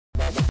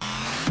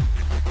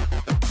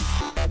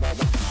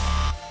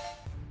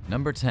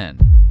Number 10.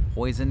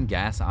 Poison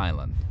Gas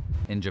Island.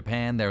 In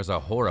Japan, there's a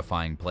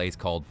horrifying place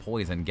called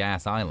Poison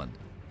Gas Island.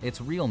 Its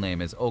real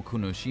name is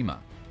Okunoshima,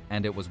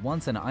 and it was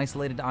once an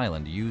isolated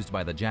island used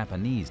by the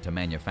Japanese to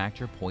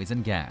manufacture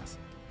poison gas.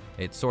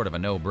 It's sort of a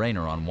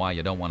no-brainer on why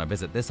you don't want to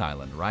visit this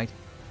island, right?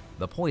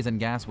 The poison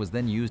gas was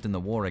then used in the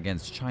war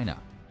against China.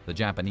 The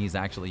Japanese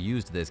actually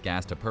used this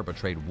gas to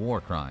perpetrate war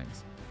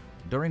crimes.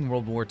 During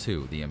World War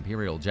II, the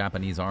Imperial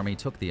Japanese Army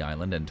took the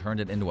island and turned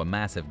it into a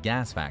massive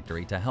gas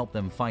factory to help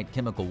them fight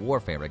chemical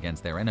warfare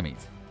against their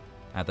enemies.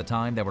 At the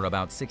time, there were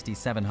about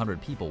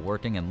 6,700 people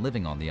working and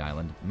living on the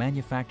island,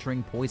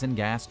 manufacturing poison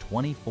gas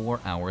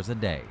 24 hours a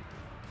day.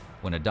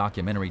 When a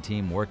documentary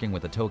team working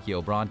with the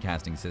Tokyo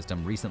Broadcasting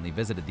System recently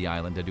visited the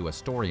island to do a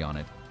story on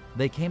it,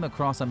 they came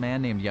across a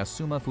man named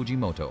Yasuma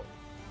Fujimoto.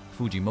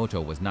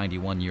 Fujimoto was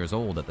 91 years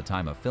old at the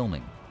time of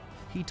filming.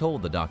 He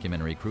told the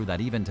documentary crew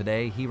that even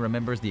today he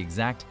remembers the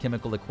exact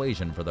chemical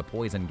equation for the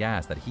poison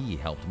gas that he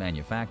helped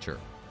manufacture.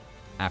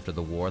 After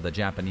the war, the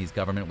Japanese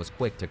government was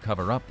quick to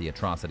cover up the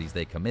atrocities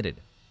they committed.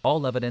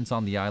 All evidence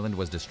on the island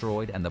was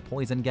destroyed and the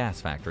poison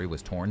gas factory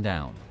was torn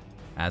down.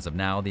 As of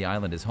now, the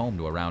island is home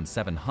to around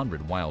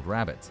 700 wild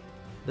rabbits.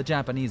 The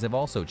Japanese have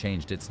also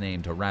changed its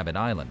name to Rabbit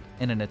Island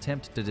in an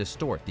attempt to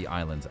distort the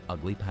island's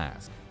ugly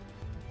past.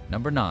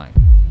 Number 9.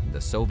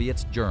 The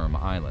Soviets' Germ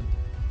Island.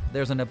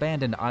 There's an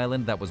abandoned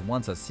island that was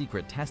once a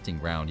secret testing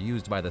ground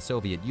used by the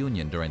Soviet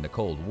Union during the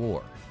Cold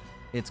War.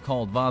 It's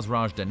called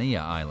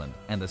Vozrojdeniya Island,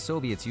 and the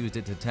Soviets used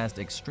it to test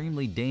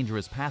extremely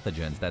dangerous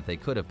pathogens that they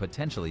could have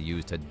potentially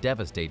used to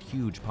devastate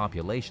huge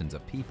populations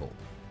of people.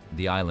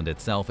 The island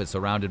itself is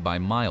surrounded by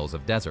miles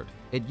of desert.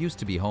 It used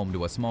to be home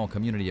to a small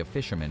community of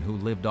fishermen who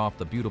lived off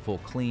the beautiful,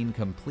 clean,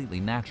 completely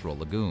natural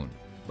lagoon.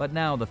 But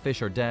now the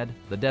fish are dead,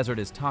 the desert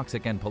is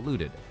toxic and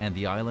polluted, and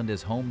the island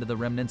is home to the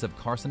remnants of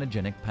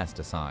carcinogenic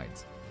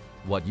pesticides.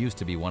 What used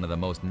to be one of the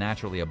most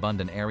naturally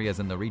abundant areas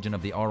in the region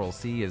of the Aral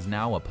Sea is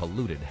now a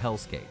polluted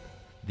hellscape.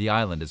 The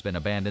island has been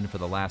abandoned for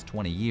the last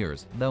 20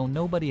 years, though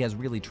nobody has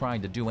really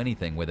tried to do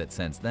anything with it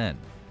since then.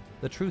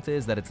 The truth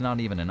is that it's not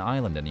even an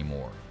island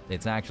anymore.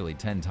 It's actually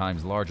 10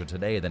 times larger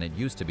today than it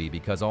used to be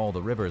because all the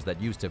rivers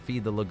that used to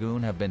feed the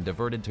lagoon have been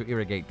diverted to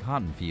irrigate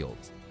cotton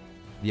fields.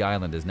 The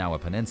island is now a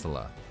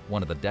peninsula,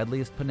 one of the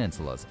deadliest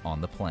peninsulas on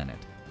the planet.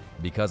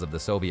 Because of the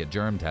Soviet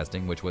germ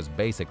testing, which was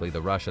basically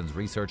the Russians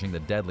researching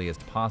the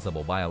deadliest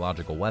possible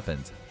biological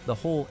weapons, the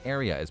whole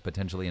area is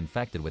potentially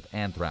infected with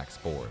anthrax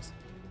spores.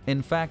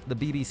 In fact, the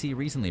BBC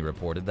recently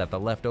reported that the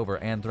leftover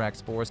anthrax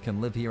spores can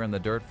live here in the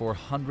dirt for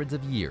hundreds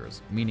of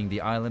years, meaning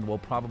the island will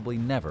probably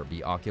never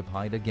be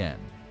occupied again.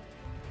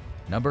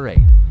 Number 8.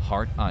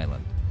 Hart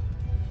Island.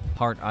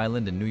 Hart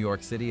Island in New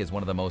York City is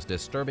one of the most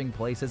disturbing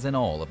places in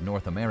all of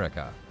North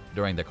America.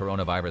 During the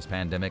coronavirus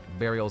pandemic,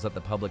 burials at the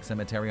public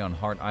cemetery on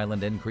Hart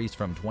Island increased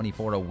from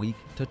 24 a week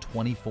to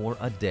 24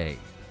 a day.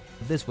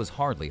 This was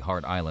hardly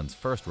Hart Island's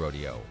first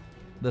rodeo.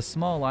 The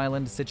small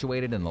island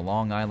situated in the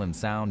Long Island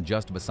Sound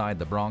just beside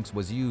the Bronx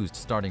was used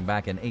starting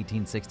back in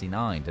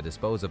 1869 to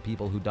dispose of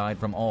people who died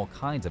from all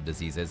kinds of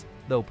diseases,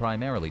 though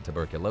primarily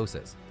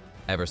tuberculosis.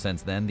 Ever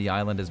since then, the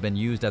island has been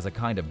used as a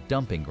kind of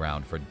dumping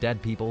ground for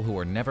dead people who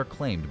were never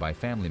claimed by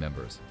family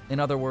members. In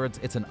other words,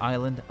 it's an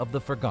island of the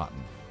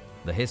forgotten.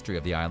 The history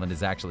of the island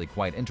is actually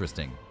quite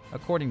interesting.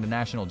 According to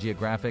National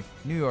Geographic,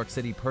 New York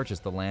City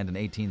purchased the land in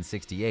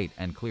 1868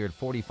 and cleared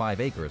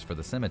 45 acres for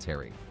the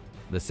cemetery.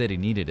 The city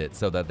needed it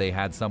so that they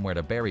had somewhere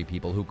to bury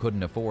people who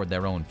couldn't afford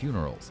their own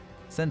funerals.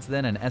 Since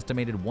then, an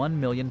estimated 1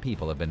 million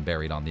people have been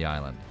buried on the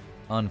island.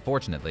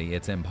 Unfortunately,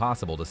 it's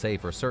impossible to say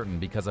for certain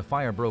because a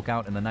fire broke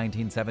out in the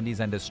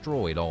 1970s and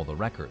destroyed all the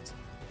records.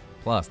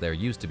 Plus, there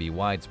used to be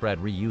widespread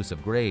reuse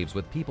of graves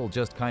with people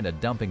just kinda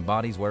dumping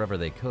bodies wherever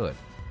they could.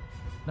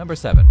 Number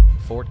 7.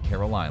 Fort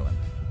Carroll Island.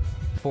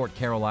 Fort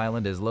Carroll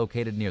Island is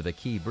located near the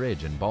Key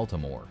Bridge in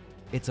Baltimore.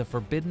 It's a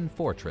forbidden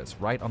fortress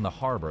right on the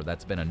harbor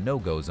that's been a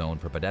no-go zone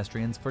for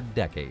pedestrians for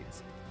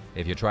decades.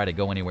 If you try to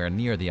go anywhere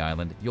near the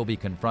island, you'll be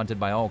confronted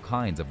by all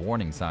kinds of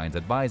warning signs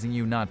advising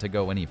you not to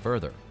go any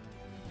further.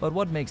 But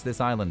what makes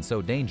this island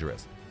so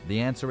dangerous? The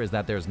answer is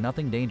that there's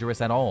nothing dangerous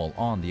at all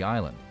on the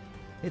island.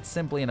 It's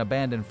simply an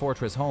abandoned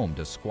fortress home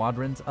to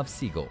squadrons of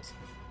seagulls.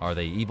 Are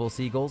they evil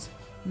seagulls?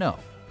 No.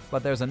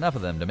 But there's enough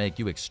of them to make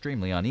you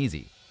extremely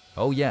uneasy.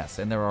 Oh yes,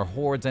 and there are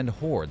hordes and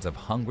hordes of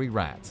hungry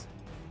rats.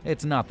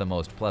 It's not the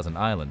most pleasant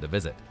island to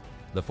visit.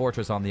 The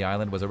fortress on the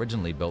island was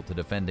originally built to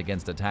defend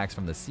against attacks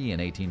from the sea in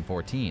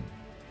 1814.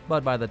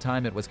 But by the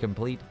time it was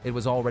complete, it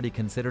was already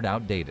considered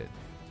outdated.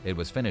 It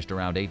was finished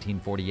around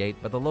 1848,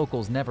 but the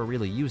locals never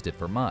really used it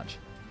for much.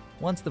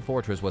 Once the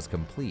fortress was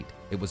complete,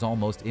 it was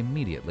almost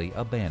immediately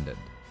abandoned.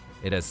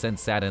 It has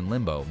since sat in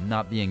limbo,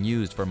 not being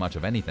used for much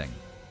of anything.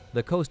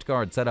 The Coast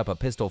Guard set up a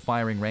pistol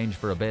firing range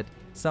for a bit.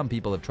 Some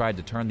people have tried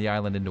to turn the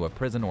island into a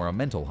prison or a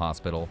mental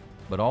hospital,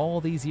 but all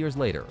these years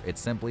later,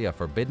 it's simply a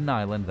forbidden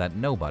island that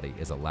nobody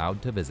is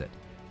allowed to visit.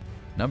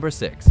 Number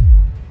 6.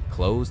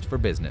 Closed for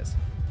business.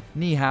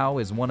 Niihau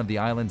is one of the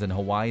islands in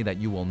Hawaii that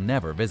you will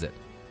never visit.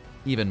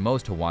 Even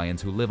most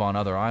Hawaiians who live on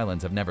other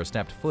islands have never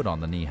stepped foot on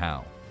the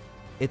Niihau.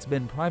 It's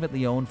been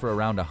privately owned for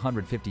around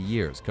 150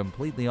 years,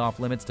 completely off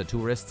limits to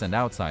tourists and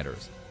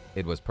outsiders.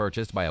 It was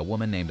purchased by a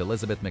woman named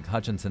Elizabeth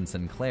McHutchinson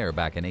Sinclair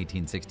back in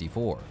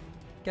 1864.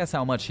 Guess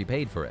how much she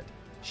paid for it?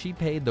 She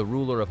paid the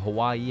ruler of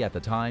Hawaii at the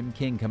time,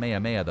 King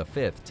Kamehameha V,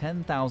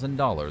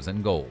 $10,000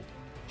 in gold.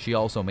 She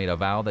also made a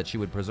vow that she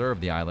would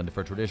preserve the island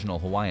for traditional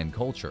Hawaiian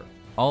culture.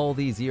 All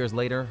these years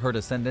later, her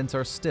descendants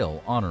are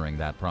still honoring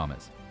that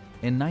promise.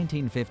 In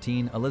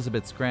 1915,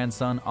 Elizabeth's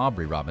grandson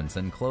Aubrey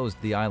Robinson closed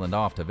the island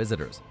off to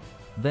visitors.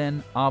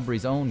 Then,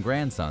 Aubrey's own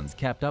grandsons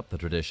kept up the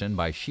tradition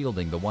by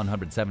shielding the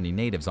 170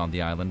 natives on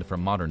the island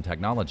from modern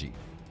technology.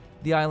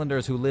 The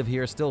islanders who live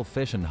here still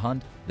fish and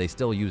hunt, they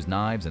still use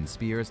knives and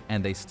spears,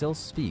 and they still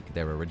speak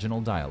their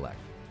original dialect.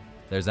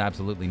 There's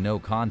absolutely no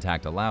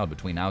contact allowed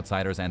between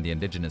outsiders and the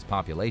indigenous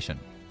population.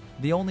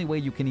 The only way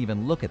you can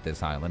even look at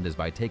this island is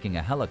by taking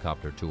a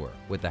helicopter tour,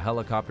 with the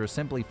helicopter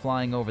simply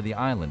flying over the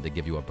island to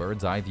give you a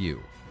bird's eye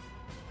view.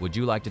 Would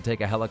you like to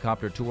take a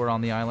helicopter tour on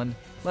the island?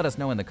 Let us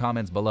know in the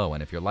comments below,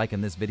 and if you're liking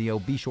this video,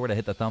 be sure to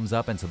hit the thumbs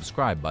up and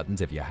subscribe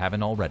buttons if you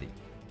haven't already.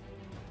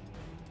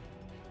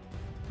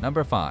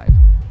 Number 5.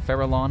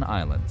 Farallon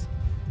Islands.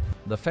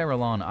 The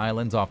Farallon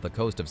Islands off the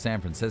coast of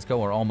San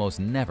Francisco are almost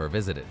never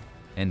visited.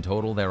 In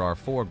total, there are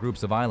 4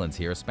 groups of islands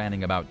here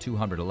spanning about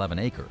 211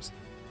 acres.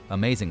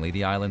 Amazingly,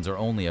 the islands are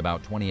only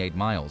about 28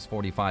 miles,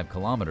 45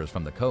 kilometers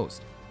from the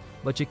coast.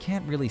 But you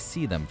can't really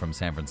see them from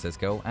San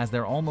Francisco, as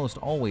they're almost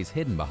always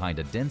hidden behind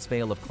a dense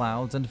veil of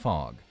clouds and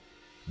fog.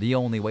 The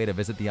only way to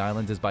visit the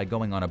islands is by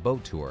going on a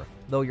boat tour,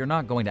 though you're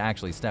not going to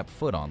actually step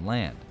foot on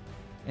land.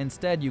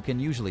 Instead, you can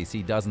usually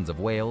see dozens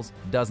of whales,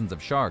 dozens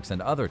of sharks,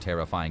 and other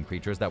terrifying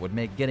creatures that would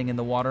make getting in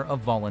the water a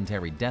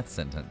voluntary death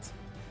sentence.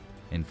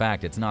 In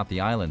fact, it's not the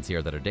islands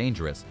here that are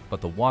dangerous,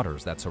 but the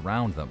waters that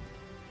surround them.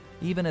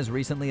 Even as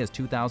recently as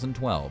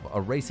 2012,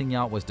 a racing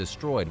yacht was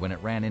destroyed when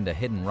it ran into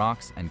hidden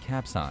rocks and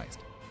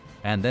capsized.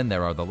 And then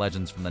there are the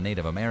legends from the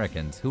Native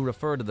Americans who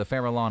refer to the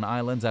Farallon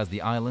Islands as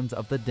the Islands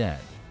of the Dead.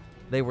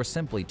 They were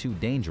simply too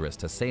dangerous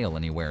to sail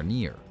anywhere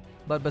near.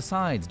 But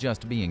besides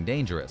just being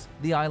dangerous,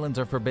 the islands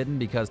are forbidden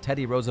because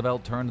Teddy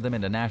Roosevelt turned them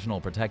into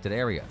national protected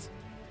areas.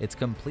 It's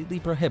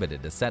completely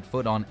prohibited to set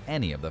foot on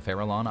any of the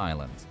Farallon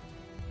Islands.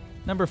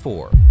 Number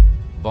 4.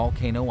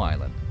 Volcano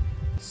Island.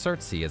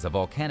 Surtsey is a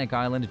volcanic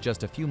island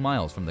just a few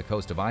miles from the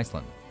coast of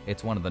Iceland.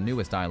 It's one of the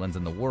newest islands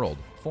in the world,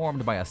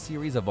 formed by a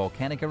series of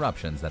volcanic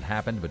eruptions that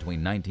happened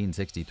between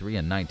 1963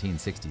 and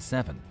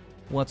 1967.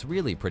 What's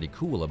really pretty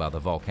cool about the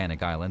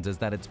volcanic islands is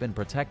that it's been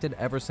protected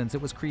ever since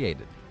it was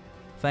created.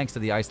 Thanks to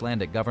the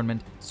Icelandic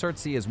government,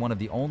 Surtsey is one of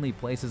the only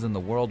places in the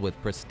world with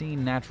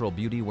pristine natural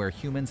beauty where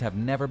humans have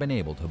never been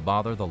able to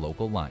bother the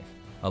local life.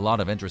 A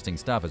lot of interesting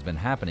stuff has been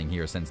happening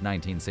here since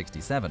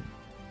 1967.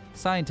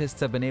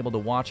 Scientists have been able to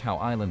watch how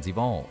islands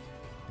evolve.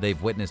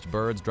 They've witnessed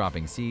birds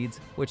dropping seeds,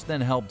 which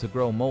then helped to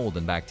grow mold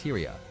and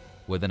bacteria.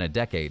 Within a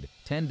decade,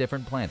 10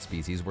 different plant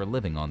species were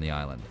living on the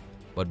island.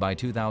 But by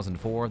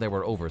 2004, there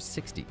were over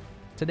 60.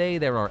 Today,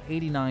 there are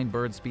 89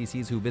 bird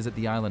species who visit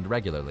the island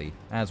regularly,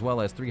 as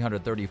well as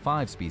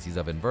 335 species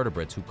of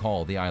invertebrates who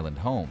call the island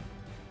home.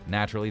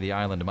 Naturally, the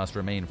island must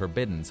remain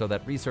forbidden so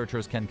that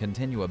researchers can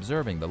continue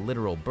observing the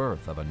literal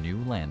birth of a new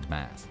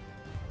landmass.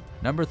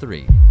 Number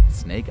 3.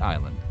 Snake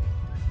Island.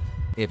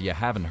 If you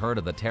haven't heard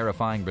of the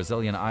terrifying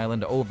Brazilian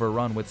island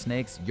overrun with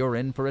snakes, you're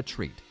in for a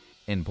treat.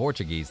 In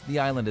Portuguese, the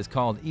island is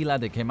called Ilha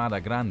de Queimada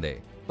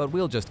Grande, but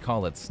we'll just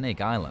call it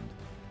Snake Island.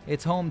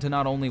 It's home to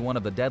not only one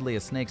of the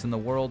deadliest snakes in the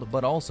world,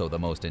 but also the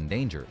most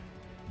endangered.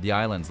 The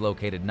island's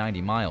located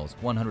 90 miles,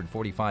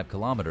 145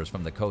 kilometers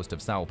from the coast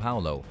of Sao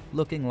Paulo,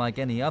 looking like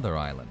any other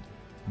island.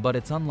 But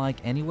it's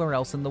unlike anywhere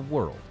else in the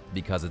world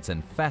because it's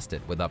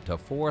infested with up to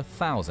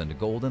 4,000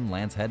 golden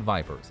lancehead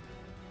vipers.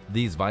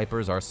 These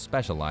vipers are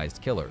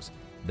specialized killers.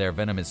 Their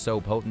venom is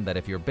so potent that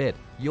if you're bit,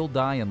 you'll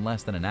die in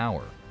less than an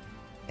hour.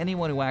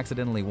 Anyone who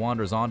accidentally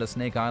wanders onto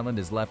Snake Island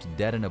is left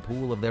dead in a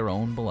pool of their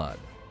own blood.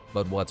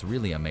 But what's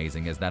really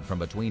amazing is that from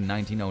between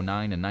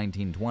 1909 and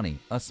 1920,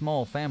 a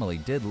small family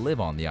did live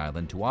on the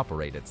island to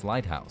operate its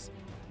lighthouse.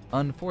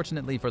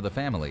 Unfortunately for the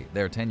family,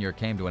 their tenure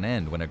came to an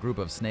end when a group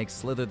of snakes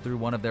slithered through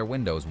one of their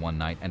windows one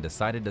night and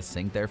decided to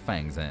sink their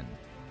fangs in.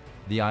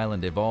 The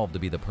island evolved to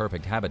be the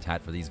perfect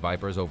habitat for these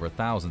vipers over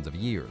thousands of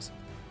years.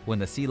 When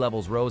the sea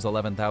levels rose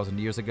 11,000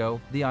 years ago,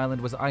 the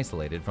island was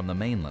isolated from the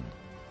mainland.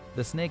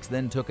 The snakes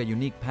then took a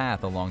unique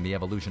path along the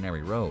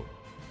evolutionary road.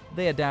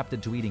 They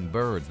adapted to eating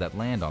birds that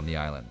land on the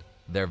island.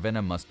 Their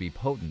venom must be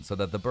potent so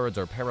that the birds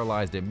are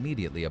paralyzed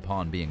immediately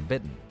upon being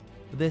bitten.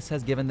 This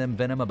has given them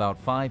venom about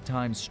 5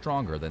 times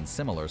stronger than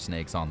similar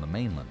snakes on the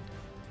mainland.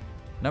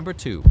 Number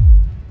 2.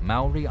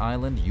 Maury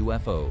Island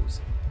UFOs.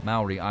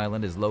 Maury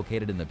Island is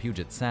located in the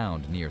Puget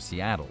Sound near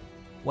Seattle.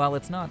 While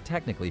it's not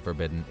technically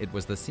forbidden, it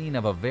was the scene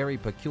of a very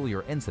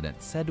peculiar incident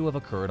said to have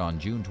occurred on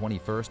June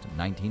 21,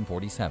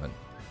 1947.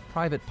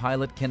 Private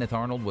pilot Kenneth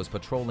Arnold was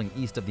patrolling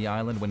east of the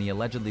island when he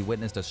allegedly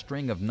witnessed a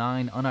string of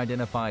 9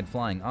 unidentified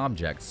flying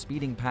objects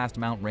speeding past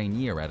Mount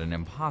Rainier at an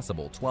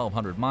impossible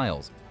 1,200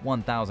 miles,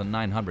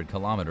 1,900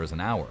 kilometers an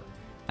hour.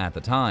 At the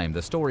time,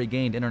 the story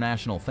gained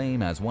international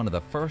fame as one of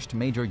the first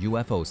major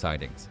UFO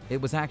sightings.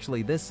 It was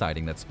actually this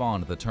sighting that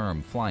spawned the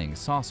term flying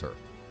saucer.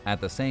 At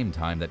the same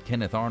time that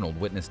Kenneth Arnold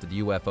witnessed the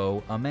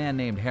UFO, a man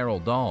named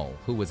Harold Dahl,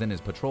 who was in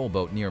his patrol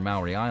boat near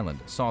Maury Island,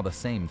 saw the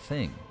same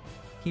thing.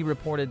 He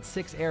reported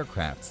 6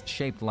 aircrafts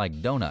shaped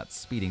like donuts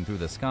speeding through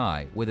the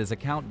sky, with his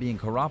account being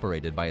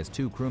corroborated by his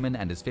 2 crewmen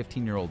and his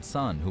 15-year-old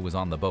son who was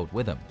on the boat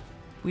with him.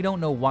 We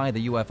don't know why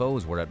the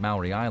UFOs were at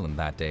Maury Island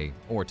that day,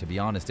 or to be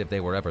honest if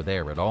they were ever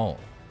there at all.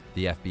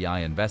 The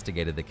FBI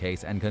investigated the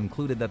case and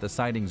concluded that the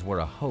sightings were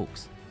a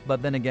hoax.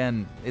 But then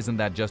again, isn't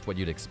that just what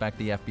you'd expect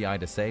the FBI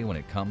to say when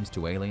it comes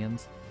to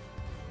aliens?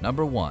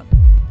 Number 1.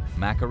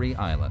 Macquarie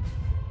Island.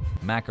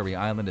 Macquarie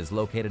Island is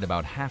located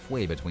about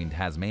halfway between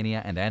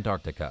Tasmania and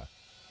Antarctica.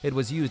 It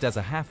was used as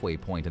a halfway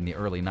point in the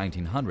early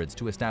 1900s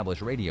to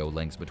establish radio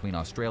links between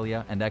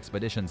Australia and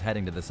expeditions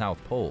heading to the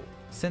South Pole.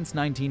 Since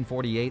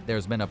 1948,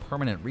 there's been a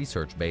permanent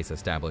research base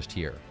established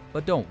here.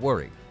 But don't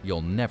worry,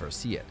 you'll never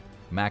see it.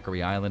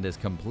 Macquarie Island is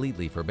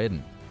completely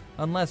forbidden.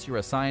 Unless you're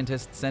a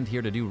scientist sent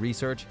here to do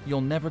research, you'll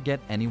never get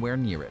anywhere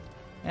near it.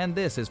 And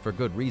this is for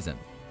good reason.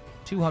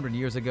 200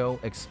 years ago,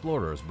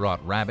 explorers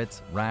brought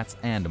rabbits, rats,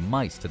 and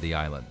mice to the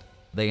island.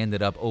 They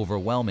ended up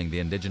overwhelming the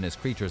indigenous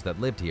creatures that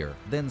lived here,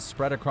 then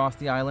spread across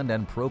the island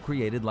and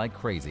procreated like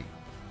crazy.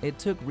 It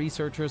took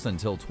researchers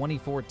until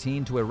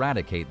 2014 to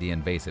eradicate the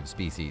invasive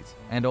species,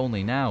 and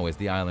only now is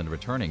the island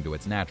returning to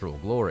its natural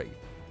glory.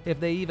 If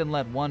they even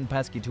let one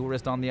pesky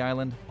tourist on the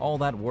island, all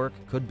that work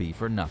could be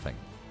for nothing.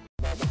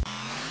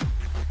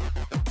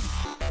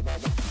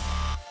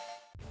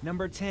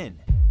 Number 10.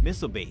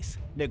 Missile Base,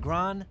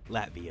 Negron,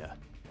 Latvia.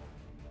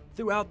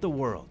 Throughout the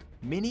world,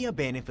 many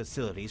abandoned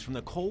facilities from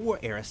the Cold War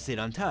era sit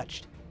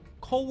untouched.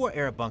 Cold War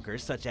era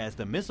bunkers such as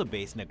the missile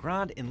base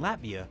Negron in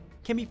Latvia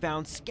can be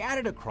found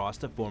scattered across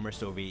the former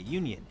Soviet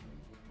Union.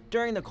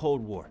 During the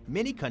Cold War,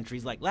 many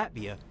countries like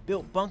Latvia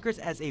built bunkers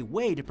as a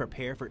way to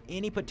prepare for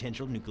any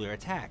potential nuclear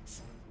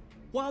attacks.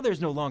 While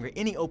there's no longer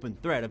any open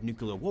threat of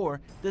nuclear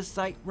war, the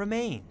site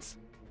remains.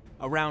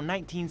 Around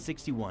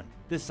 1961,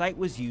 the site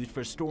was used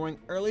for storing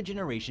early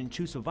generation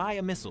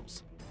Chusovaya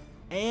missiles.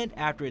 And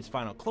after its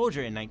final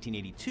closure in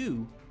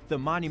 1982, the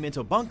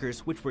monumental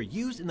bunkers which were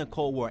used in the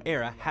Cold War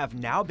era have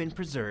now been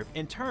preserved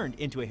and turned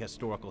into a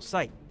historical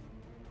site.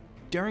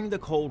 During the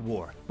Cold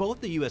War,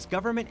 both the US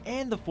government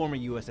and the former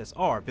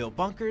USSR built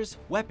bunkers,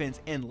 weapons,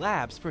 and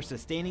labs for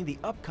sustaining the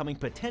upcoming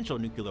potential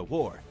nuclear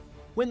war.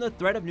 When the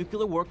threat of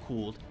nuclear war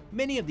cooled,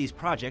 many of these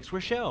projects were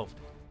shelved.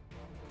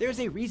 There's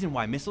a reason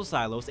why missile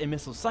silos and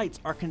missile sites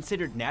are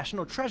considered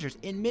national treasures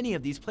in many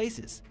of these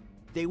places.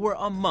 They were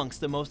amongst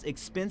the most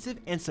expensive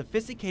and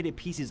sophisticated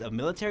pieces of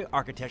military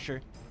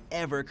architecture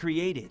ever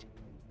created.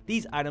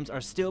 These items are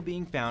still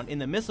being found in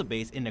the missile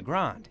base in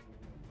Negron.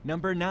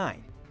 Number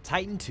 9.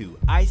 Titan II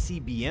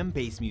ICBM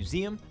Base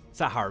Museum,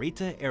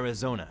 Sahuarita,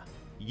 Arizona.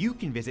 You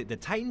can visit the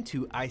Titan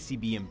II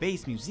ICBM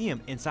Base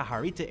Museum in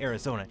Sahuarita,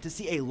 Arizona to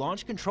see a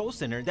launch control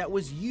center that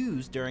was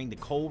used during the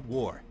Cold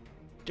War.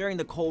 During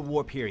the Cold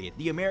War period,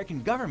 the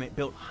American government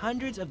built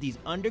hundreds of these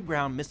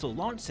underground missile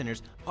launch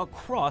centers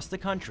across the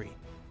country.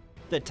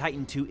 The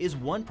Titan II is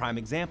one prime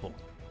example.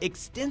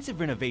 Extensive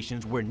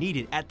renovations were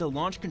needed at the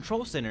Launch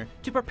Control Center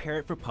to prepare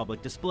it for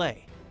public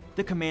display.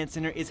 The command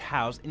center is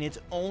housed in its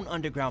own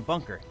underground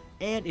bunker,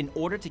 and in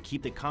order to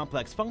keep the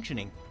complex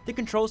functioning, the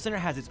control center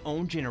has its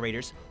own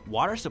generators,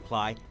 water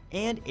supply,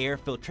 and air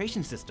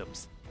filtration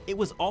systems. It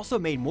was also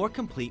made more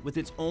complete with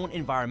its own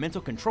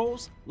environmental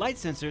controls, light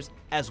sensors,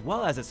 as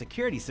well as a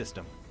security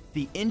system.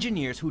 The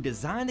engineers who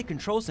designed the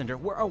control center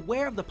were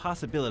aware of the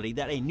possibility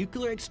that a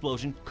nuclear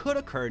explosion could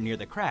occur near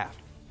the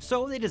craft,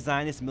 so they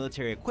designed this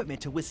military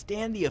equipment to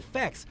withstand the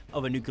effects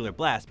of a nuclear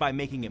blast by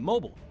making it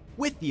mobile,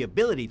 with the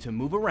ability to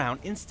move around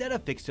instead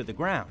of fixed to the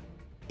ground.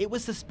 It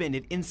was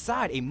suspended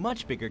inside a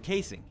much bigger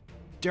casing.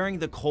 During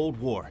the Cold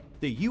War,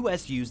 the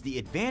US used the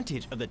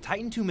advantage of the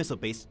Titan II missile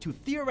base to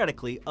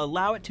theoretically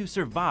allow it to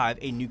survive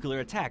a nuclear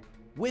attack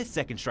with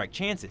second strike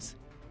chances.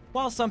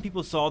 While some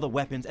people saw the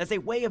weapons as a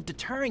way of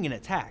deterring an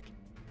attack,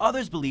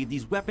 others believed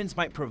these weapons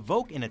might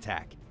provoke an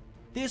attack.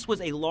 This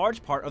was a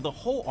large part of the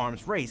whole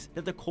arms race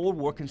that the Cold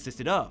War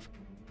consisted of.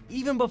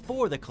 Even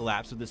before the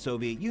collapse of the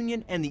Soviet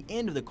Union and the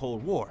end of the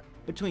Cold War,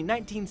 between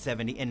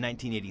 1970 and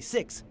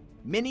 1986,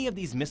 many of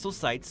these missile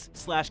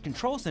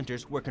sites/control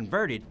centers were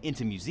converted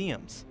into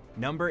museums.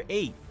 Number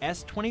 8.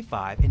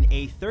 S-25 and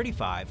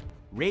A-35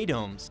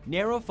 Radomes,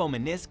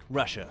 Narofomenisk,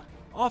 Russia.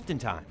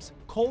 Oftentimes,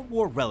 Cold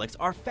War relics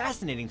are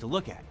fascinating to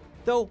look at,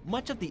 though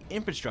much of the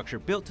infrastructure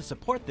built to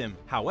support them,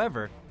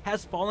 however,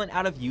 has fallen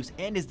out of use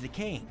and is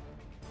decaying.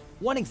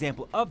 One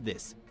example of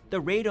this,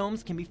 the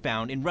radomes can be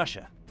found in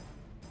Russia.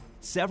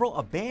 Several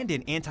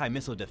abandoned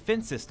anti-missile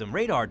defense system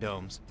radar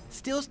domes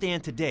still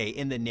stand today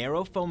in the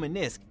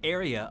Narofomenisk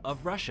area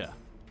of Russia.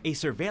 A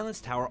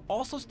surveillance tower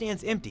also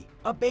stands empty,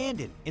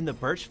 abandoned in the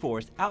birch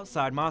forest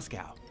outside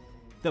Moscow.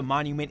 The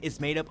monument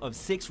is made up of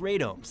 6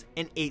 radomes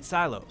and 8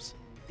 silos.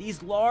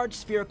 These large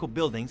spherical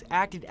buildings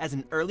acted as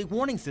an early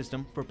warning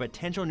system for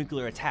potential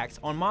nuclear attacks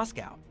on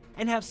Moscow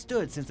and have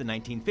stood since the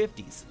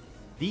 1950s.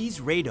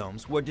 These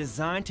radomes were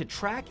designed to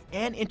track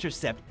and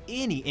intercept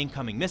any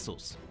incoming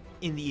missiles.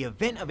 In the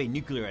event of a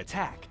nuclear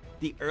attack,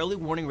 the early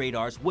warning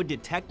radars would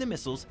detect the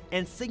missiles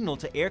and signal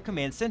to air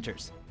command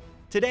centers.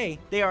 Today,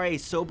 they are a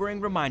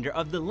sobering reminder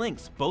of the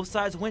lengths both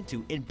sides went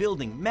to in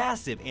building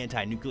massive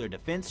anti-nuclear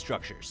defense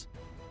structures.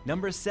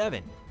 Number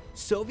 7.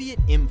 Soviet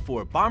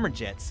M4 bomber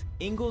jets,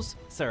 Ingles,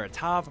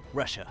 Saratov,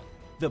 Russia.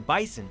 The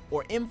Bison,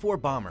 or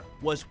M4 bomber,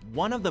 was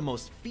one of the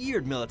most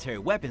feared military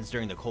weapons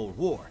during the Cold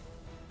War.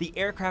 The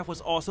aircraft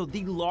was also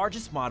the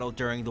largest model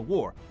during the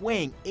war,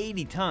 weighing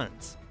 80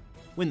 tons.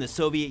 When the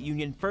Soviet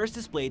Union first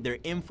displayed their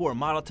M4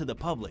 model to the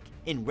public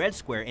in Red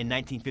Square in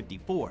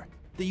 1954,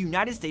 the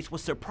United States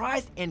was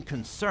surprised and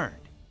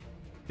concerned.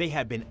 They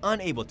had been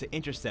unable to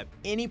intercept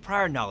any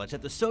prior knowledge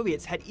that the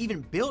Soviets had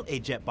even built a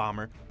jet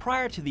bomber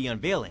prior to the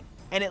unveiling,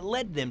 and it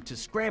led them to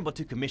scramble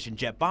to commission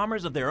jet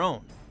bombers of their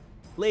own.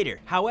 Later,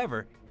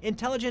 however,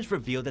 intelligence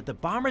revealed that the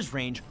bomber's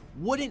range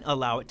wouldn't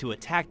allow it to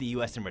attack the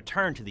US and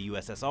return to the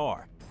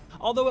USSR.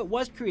 Although it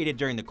was created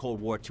during the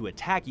Cold War to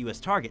attack US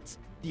targets,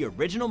 the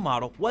original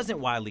model wasn't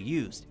widely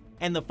used,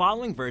 and the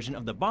following version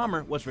of the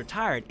bomber was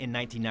retired in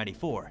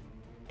 1994.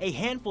 A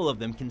handful of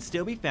them can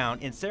still be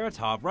found in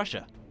Saratov,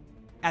 Russia.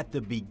 At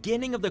the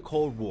beginning of the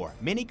Cold War,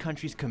 many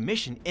countries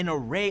commissioned an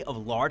array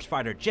of large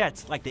fighter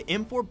jets like the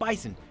M4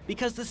 Bison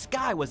because the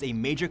sky was a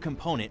major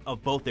component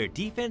of both their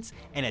defense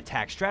and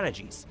attack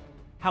strategies.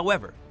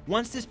 However,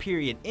 once this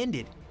period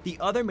ended, the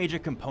other major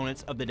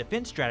components of the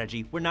defense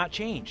strategy were not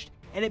changed,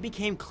 and it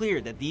became clear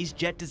that these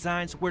jet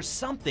designs were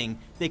something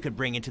they could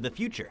bring into the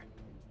future.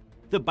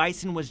 The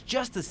Bison was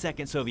just the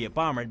second Soviet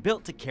bomber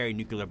built to carry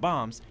nuclear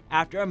bombs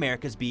after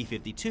America's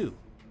B-52.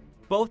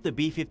 Both the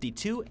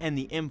B-52 and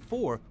the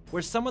M4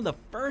 were some of the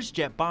first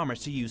jet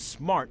bombers to use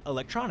smart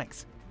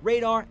electronics,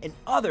 radar, and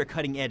other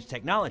cutting-edge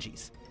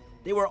technologies.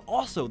 They were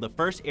also the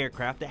first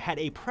aircraft that had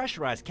a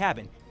pressurized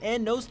cabin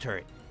and nose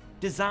turret,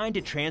 designed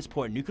to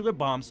transport nuclear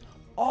bombs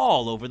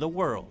all over the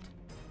world.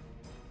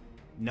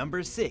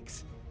 Number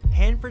 6.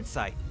 Hanford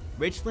Site,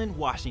 Richland,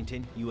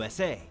 Washington,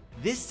 USA.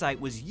 This site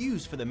was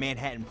used for the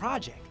Manhattan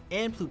Project,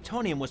 and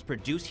plutonium was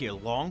produced here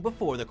long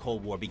before the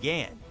Cold War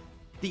began.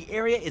 The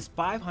area is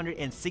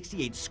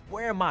 568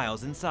 square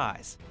miles in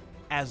size.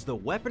 As the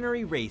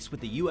weaponry race with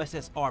the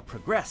USSR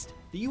progressed,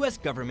 the US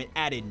government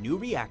added new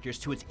reactors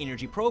to its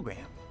energy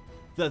program.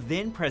 The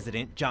then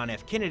President John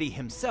F. Kennedy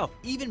himself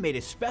even made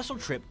a special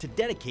trip to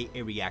dedicate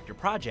a reactor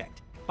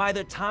project. By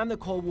the time the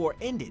Cold War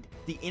ended,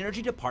 the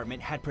Energy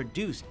Department had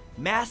produced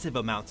massive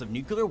amounts of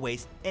nuclear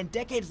waste, and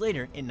decades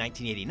later, in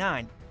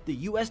 1989, the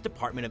US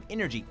Department of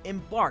Energy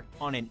embarked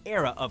on an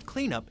era of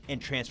cleanup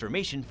and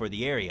transformation for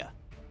the area.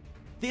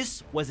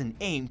 This was an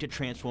aim to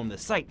transform the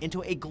site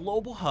into a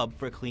global hub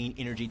for clean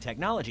energy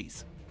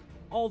technologies.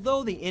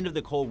 Although the end of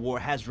the Cold War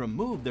has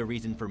removed the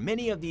reason for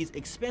many of these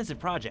expensive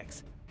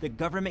projects, the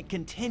government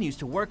continues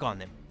to work on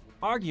them,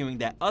 arguing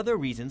that other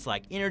reasons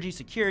like energy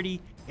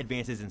security,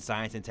 advances in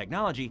science and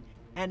technology,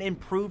 and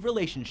improved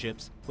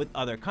relationships with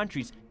other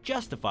countries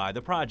justify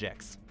the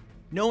projects.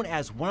 Known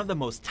as one of the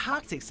most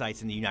toxic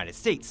sites in the United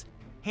States,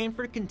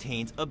 Hanford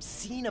contains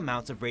obscene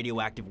amounts of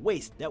radioactive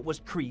waste that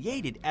was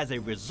created as a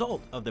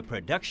result of the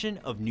production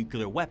of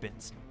nuclear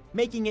weapons,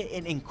 making it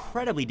an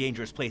incredibly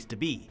dangerous place to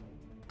be.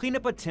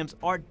 Cleanup attempts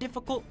are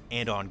difficult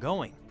and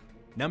ongoing.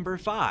 Number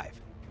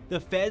 5. The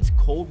Fed's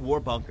Cold War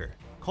Bunker,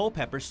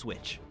 Culpeper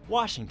Switch,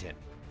 Washington.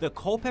 The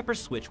Culpeper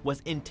Switch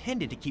was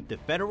intended to keep the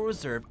Federal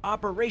Reserve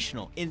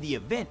operational in the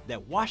event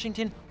that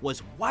Washington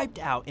was wiped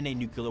out in a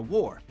nuclear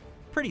war.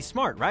 Pretty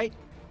smart, right?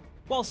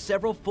 While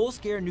several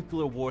full-scale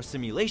nuclear war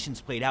simulations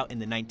played out in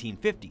the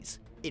 1950s,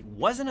 it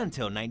wasn't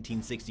until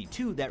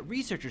 1962 that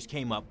researchers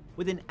came up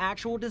with an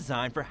actual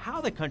design for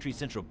how the country's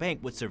central bank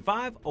would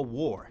survive a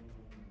war.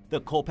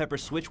 The Culpeper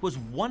Switch was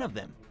one of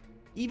them.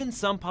 Even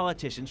some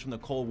politicians from the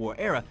Cold War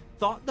era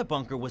thought the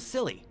bunker was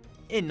silly.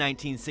 In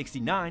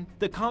 1969,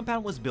 the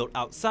compound was built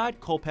outside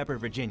Culpeper,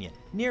 Virginia,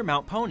 near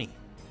Mount Pony.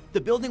 The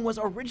building was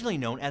originally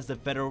known as the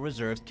Federal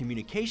Reserve's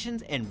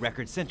Communications and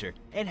Record Center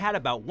and had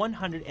about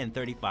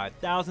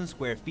 135,000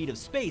 square feet of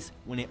space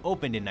when it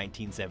opened in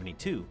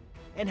 1972,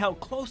 and held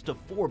close to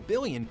 $4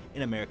 billion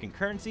in American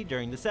currency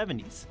during the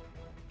 70s.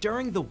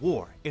 During the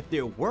war, if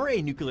there were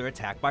a nuclear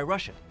attack by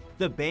Russia,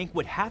 the bank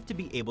would have to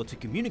be able to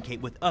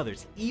communicate with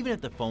others even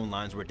if the phone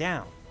lines were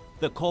down.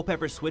 The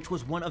Culpeper Switch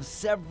was one of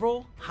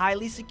several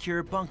highly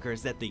secure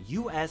bunkers that the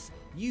US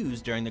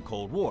used during the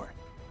Cold War.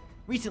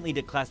 Recently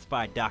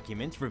declassified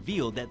documents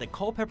revealed that the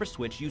Culpeper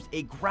Switch used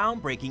a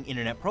groundbreaking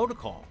internet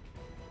protocol.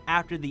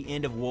 After the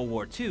end of World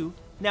War II,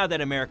 now that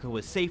America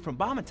was safe from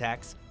bomb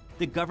attacks,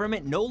 the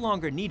government no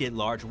longer needed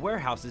large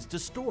warehouses to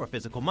store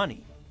physical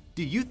money.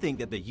 Do you think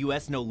that the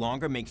US no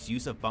longer makes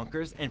use of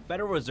bunkers and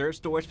Federal Reserve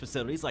storage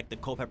facilities like the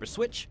Culpeper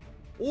Switch?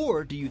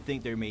 Or do you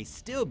think there may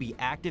still be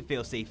active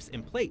fail-safes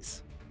in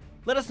place?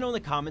 Let us know in the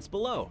comments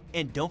below,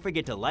 and don't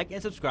forget to like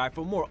and subscribe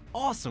for more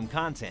awesome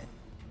content.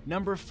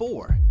 Number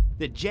 4.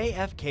 The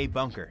JFK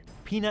Bunker,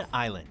 Peanut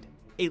Island.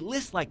 A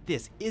list like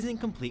this isn't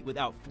complete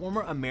without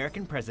former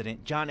American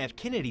President John F.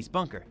 Kennedy's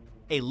bunker,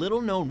 a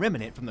little-known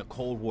remnant from the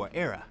Cold War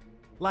era.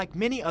 Like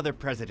many other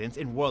presidents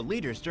and world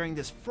leaders during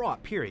this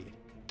fraught period,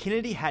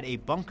 Kennedy had a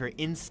bunker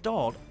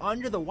installed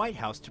under the White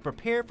House to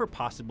prepare for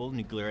possible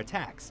nuclear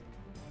attacks.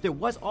 There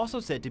was also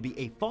said to be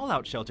a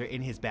fallout shelter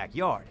in his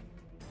backyard.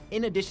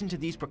 In addition to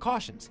these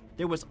precautions,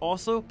 there was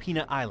also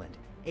Peanut Island,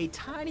 a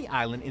tiny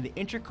island in the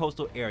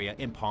intercoastal area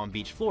in Palm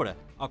Beach, Florida,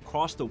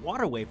 across the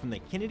waterway from the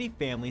Kennedy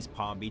family's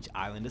Palm Beach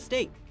Island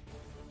estate.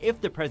 If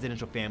the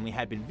presidential family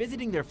had been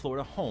visiting their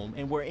Florida home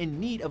and were in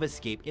need of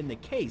escape in the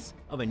case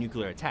of a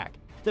nuclear attack,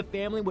 the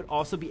family would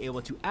also be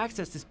able to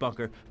access this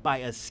bunker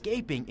by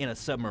escaping in a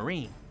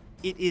submarine.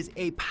 It is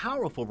a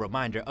powerful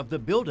reminder of the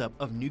buildup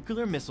of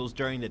nuclear missiles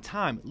during the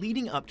time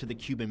leading up to the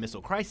Cuban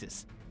Missile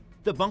Crisis.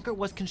 The bunker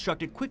was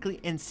constructed quickly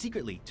and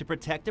secretly to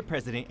protect the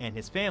president and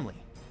his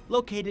family.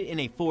 Located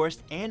in a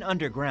forest and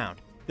underground,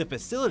 the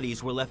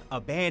facilities were left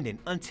abandoned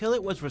until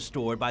it was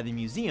restored by the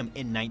museum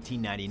in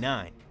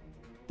 1999.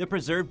 The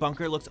preserved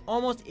bunker looks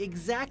almost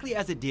exactly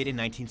as it did in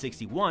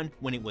 1961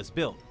 when it was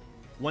built.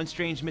 One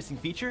strange missing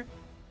feature?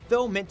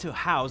 Though meant to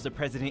house the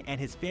president and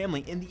his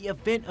family in the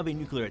event of a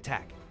nuclear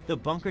attack, the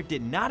bunker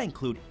did not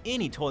include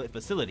any toilet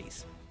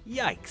facilities.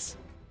 Yikes!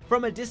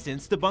 From a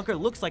distance, the bunker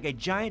looks like a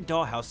giant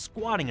dollhouse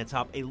squatting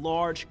atop a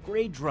large,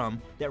 gray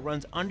drum that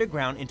runs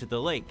underground into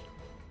the lake.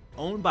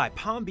 Owned by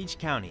Palm Beach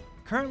County,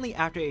 currently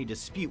after a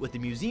dispute with the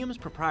museum's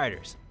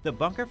proprietors, the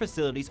bunker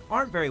facilities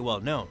aren't very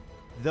well known,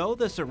 though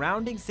the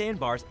surrounding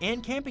sandbars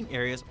and camping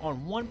areas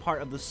on one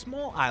part of the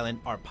small island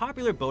are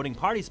popular boating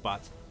party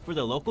spots for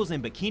the locals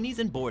in bikinis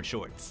and board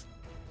shorts.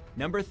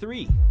 Number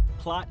 3.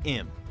 Plot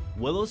M,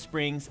 Willow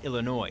Springs,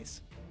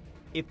 Illinois.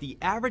 If the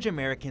average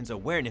American's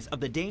awareness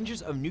of the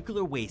dangers of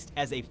nuclear waste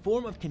as a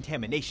form of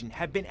contamination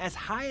had been as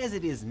high as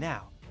it is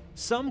now,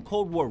 some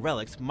Cold War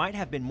relics might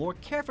have been more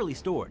carefully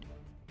stored.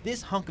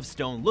 This hunk of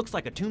stone looks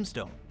like a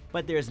tombstone,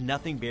 but there's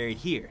nothing buried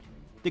here.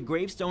 The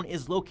gravestone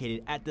is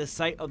located at the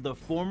site of the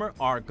former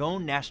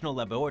Argonne National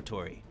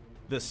Laboratory.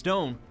 The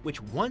stone,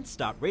 which once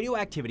stopped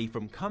radioactivity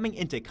from coming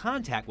into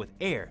contact with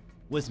air,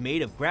 was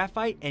made of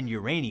graphite and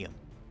uranium.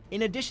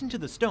 In addition to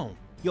the stone,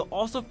 you'll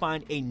also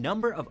find a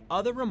number of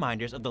other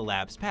reminders of the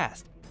lab's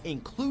past,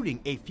 including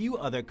a few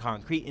other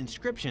concrete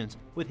inscriptions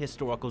with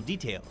historical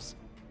details.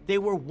 They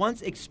were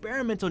once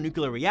experimental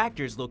nuclear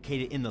reactors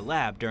located in the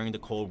lab during the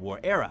Cold War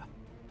era.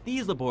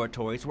 These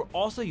laboratories were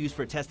also used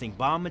for testing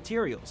bomb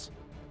materials.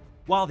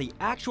 While the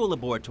actual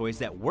laboratories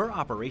that were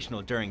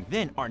operational during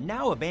then are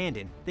now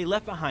abandoned, they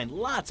left behind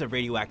lots of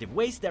radioactive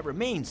waste that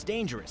remains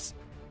dangerous.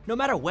 No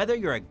matter whether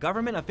you're a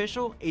government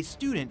official, a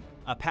student,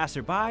 a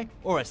passerby,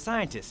 or a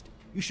scientist,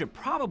 you should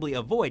probably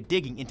avoid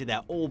digging into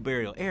that old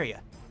burial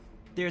area.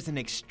 There's an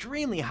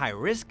extremely high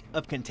risk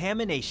of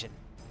contamination.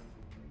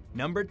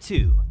 Number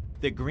 2.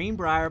 The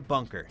Greenbrier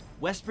Bunker,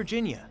 West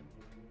Virginia.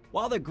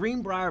 While the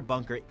Greenbrier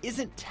Bunker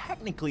isn't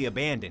technically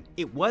abandoned,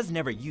 it was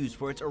never used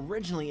for its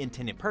originally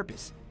intended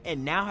purpose,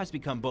 and now has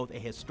become both a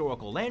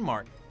historical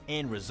landmark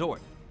and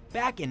resort.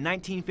 Back in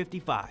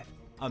 1955,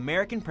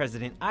 American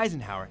President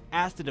Eisenhower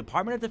asked the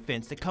Department of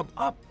Defense to come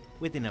up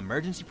with an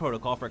emergency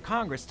protocol for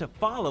Congress to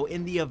follow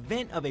in the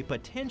event of a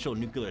potential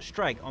nuclear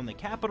strike on the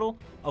capital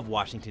of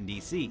Washington,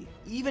 D.C.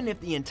 Even if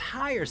the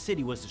entire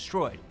city was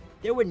destroyed,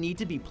 there would need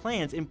to be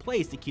plans in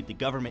place to keep the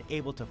government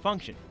able to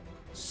function.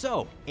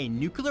 So, a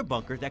nuclear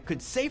bunker that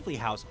could safely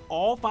house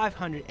all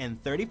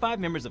 535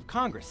 members of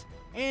Congress,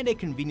 and a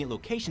convenient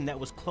location that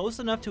was close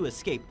enough to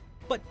escape,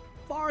 but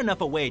far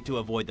enough away to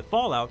avoid the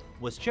fallout,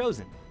 was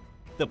chosen.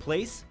 The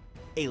place?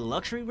 A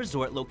luxury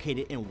resort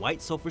located in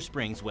White Sulphur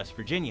Springs, West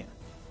Virginia.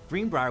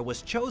 Greenbrier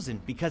was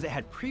chosen because it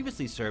had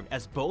previously served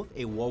as both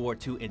a World War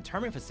II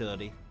internment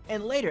facility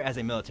and later as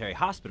a military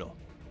hospital.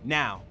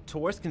 Now,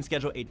 tourists can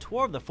schedule a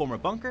tour of the former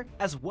bunker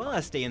as well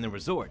as stay in the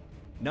resort.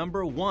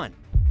 Number 1.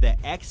 The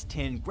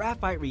X-10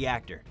 Graphite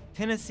Reactor,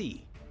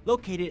 Tennessee.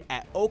 Located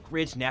at Oak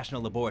Ridge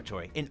National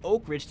Laboratory in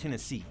Oak Ridge,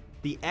 Tennessee,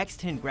 the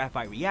X-10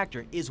 Graphite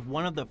Reactor is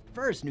one of the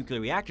first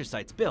nuclear reactor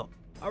sites built,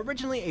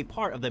 originally a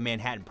part of the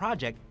Manhattan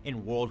Project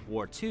in World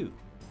War II.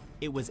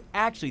 It was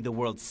actually the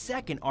world's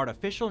second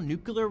artificial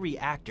nuclear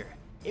reactor.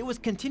 It was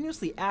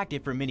continuously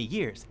active for many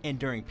years, and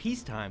during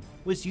peacetime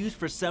was used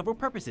for several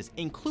purposes,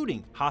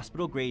 including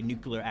hospital-grade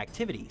nuclear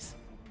activities.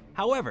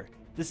 However,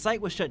 the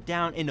site was shut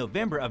down in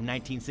November of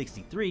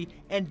 1963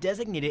 and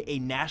designated a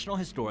National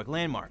Historic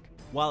Landmark.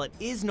 While it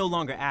is no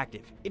longer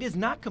active, it is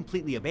not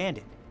completely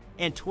abandoned,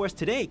 and tourists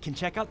today can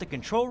check out the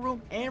control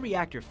room and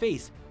reactor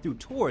face through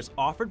tours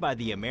offered by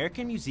the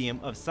American Museum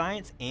of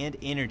Science and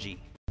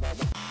Energy.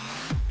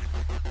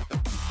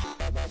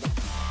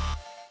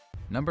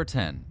 Number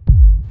 10.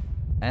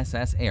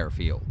 SS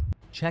Airfield.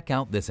 Check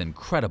out this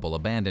incredible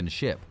abandoned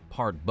ship,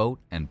 part boat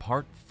and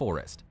part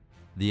forest.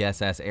 The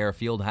SS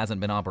Airfield hasn't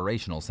been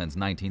operational since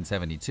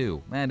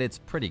 1972, and it's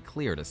pretty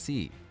clear to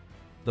see.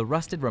 The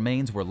rusted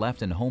remains were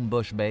left in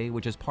Homebush Bay,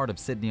 which is part of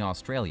Sydney,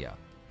 Australia.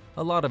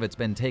 A lot of it's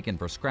been taken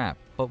for scrap,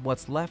 but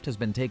what's left has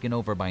been taken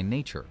over by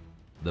nature.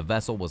 The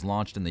vessel was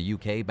launched in the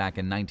UK back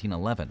in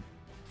 1911.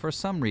 For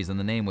some reason,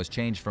 the name was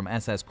changed from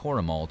SS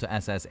Coromol to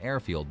SS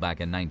Airfield back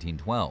in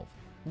 1912.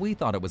 We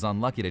thought it was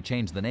unlucky to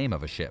change the name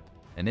of a ship,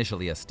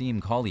 Initially a steam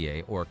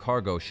collier or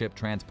cargo ship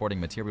transporting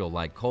material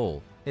like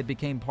coal, it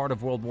became part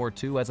of World War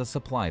II as a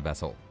supply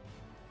vessel.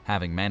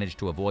 Having managed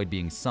to avoid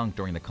being sunk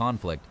during the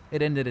conflict,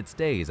 it ended its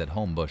days at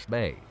Homebush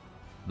Bay.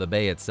 The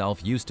bay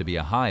itself used to be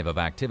a hive of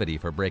activity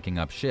for breaking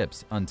up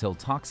ships until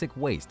toxic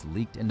waste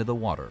leaked into the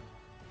water.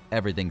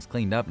 Everything's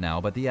cleaned up now,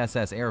 but the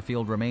SS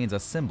Airfield remains a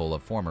symbol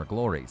of former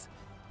glories.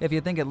 If you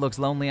think it looks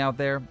lonely out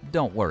there,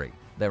 don't worry.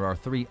 There are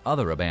 3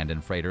 other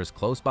abandoned freighters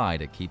close by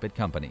to keep it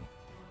company.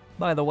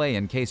 By the way,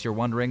 in case you're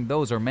wondering,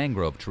 those are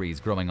mangrove trees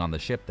growing on the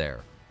ship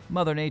there.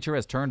 Mother Nature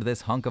has turned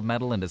this hunk of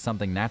metal into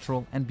something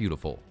natural and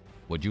beautiful.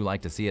 Would you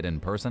like to see it in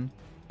person?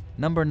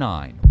 Number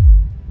 9.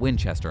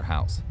 Winchester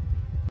House.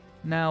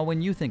 Now,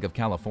 when you think of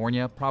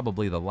California,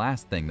 probably the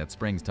last thing that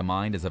springs to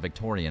mind is a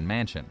Victorian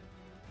mansion.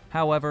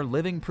 However,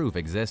 living proof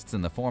exists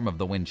in the form of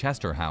the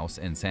Winchester House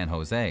in San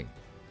Jose.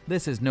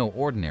 This is no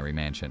ordinary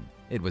mansion.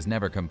 It was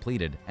never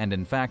completed, and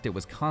in fact it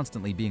was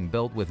constantly being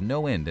built with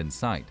no end in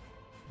sight.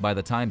 By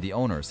the time the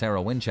owner,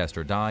 Sarah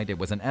Winchester, died, it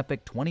was an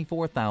epic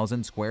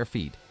 24,000 square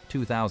feet,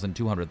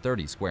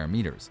 2,230 square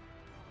meters.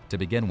 To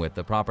begin with,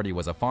 the property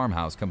was a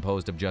farmhouse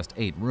composed of just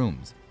 8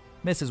 rooms.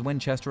 Mrs.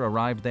 Winchester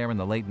arrived there in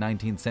the late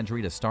 19th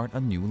century to start a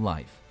new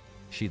life.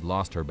 She'd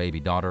lost her baby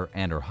daughter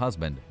and her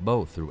husband,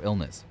 both through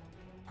illness.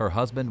 Her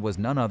husband was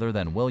none other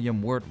than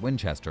William Wirt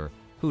Winchester,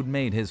 who'd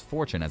made his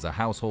fortune as a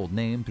household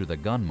name through the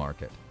gun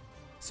market.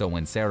 So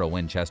when Sarah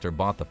Winchester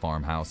bought the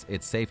farmhouse,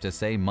 it's safe to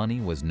say money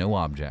was no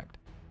object.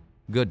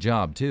 Good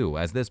job too,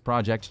 as this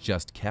project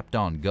just kept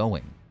on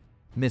going.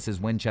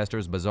 Mrs.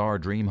 Winchester's bizarre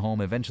dream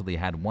home eventually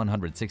had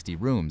 160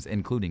 rooms,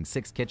 including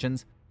 6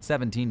 kitchens,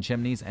 17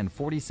 chimneys, and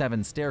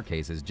 47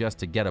 staircases just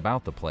to get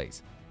about the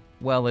place.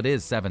 Well, it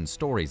is 7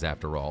 stories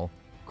after all.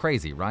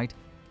 Crazy, right?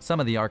 Some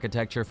of the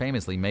architecture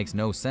famously makes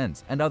no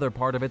sense, and other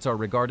part of it are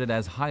regarded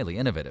as highly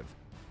innovative.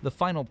 The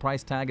final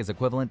price tag is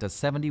equivalent to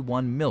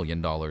 $71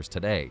 million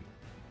today.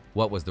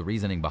 What was the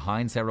reasoning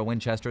behind Sarah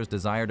Winchester's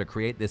desire to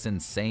create this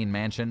insane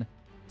mansion?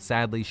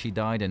 Sadly, she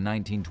died in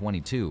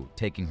 1922,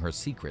 taking her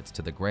secrets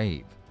to the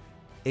grave.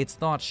 It's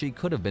thought she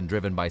could have been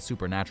driven by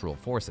supernatural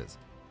forces.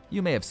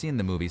 You may have seen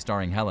the movie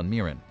starring Helen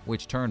Mirren,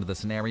 which turned the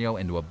scenario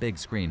into a big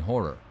screen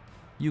horror.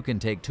 You can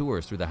take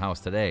tours through the house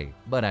today,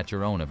 but at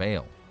your own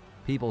avail.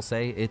 People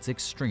say it's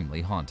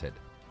extremely haunted.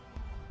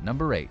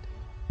 Number 8.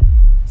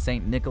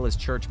 St. Nicholas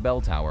Church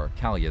Bell Tower,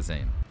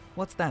 Kalyazin.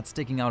 What's that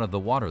sticking out of the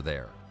water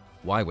there?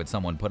 Why would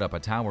someone put up a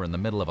tower in the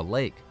middle of a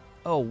lake?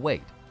 Oh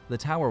wait, the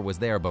tower was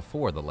there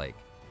before the lake.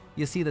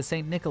 You see, the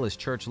St. Nicholas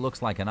Church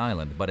looks like an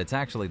island, but it's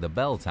actually the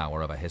bell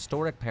tower of a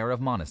historic pair of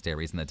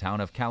monasteries in the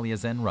town of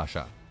Kalyazin,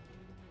 Russia.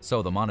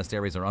 So the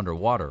monasteries are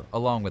underwater,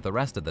 along with the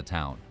rest of the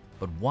town.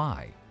 But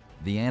why?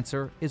 The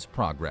answer is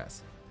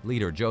progress.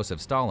 Leader Joseph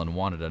Stalin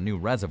wanted a new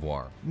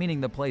reservoir, meaning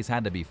the place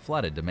had to be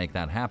flooded to make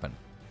that happen.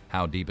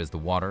 How deep is the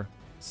water?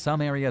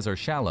 Some areas are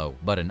shallow,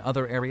 but in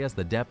other areas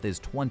the depth is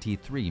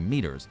 23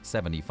 meters,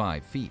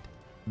 75 feet.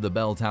 The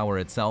bell tower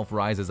itself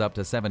rises up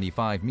to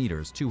 75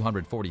 meters,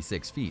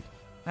 246 feet.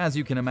 As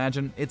you can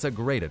imagine, it's a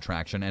great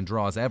attraction and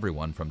draws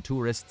everyone from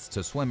tourists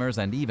to swimmers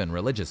and even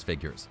religious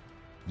figures.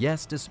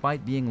 Yes,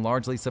 despite being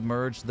largely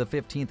submerged, the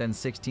 15th and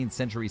 16th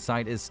century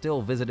site is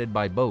still visited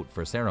by boat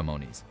for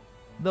ceremonies.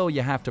 Though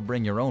you have to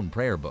bring your own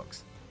prayer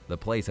books. The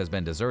place has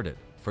been deserted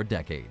for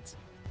decades.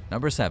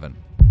 Number 7.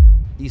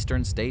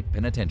 Eastern State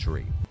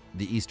Penitentiary.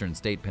 The Eastern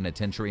State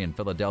Penitentiary in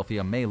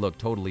Philadelphia may look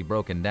totally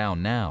broken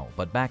down now,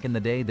 but back in the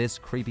day this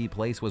creepy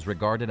place was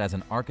regarded as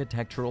an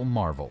architectural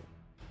marvel.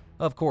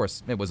 Of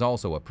course, it was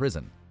also a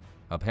prison.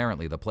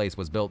 Apparently the place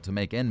was built to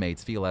make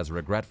inmates feel as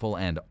regretful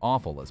and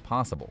awful as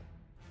possible.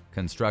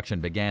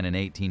 Construction began in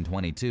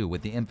 1822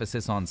 with the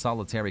emphasis on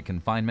solitary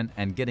confinement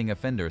and getting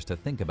offenders to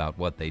think about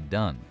what they'd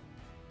done.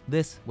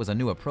 This was a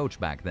new approach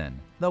back then,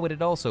 though it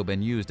had also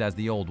been used as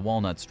the old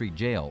Walnut Street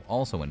Jail,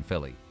 also in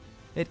Philly.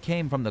 It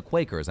came from the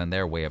Quakers and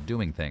their way of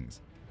doing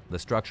things. The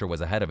structure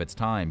was ahead of its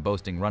time,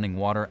 boasting running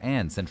water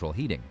and central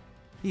heating.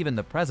 Even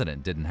the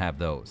president didn't have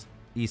those.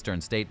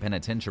 Eastern State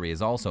Penitentiary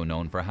is also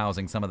known for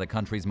housing some of the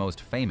country's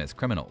most famous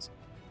criminals.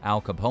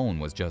 Al Capone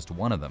was just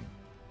one of them.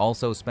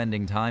 Also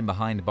spending time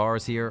behind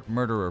bars here,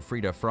 murderer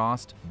Frida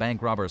Frost,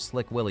 bank robber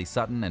Slick Willie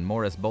Sutton, and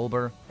Morris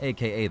Bulber,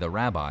 aka the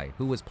Rabbi,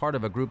 who was part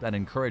of a group that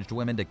encouraged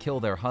women to kill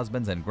their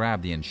husbands and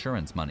grab the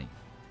insurance money.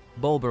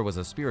 Bulber was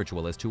a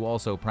spiritualist who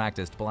also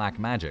practiced black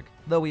magic,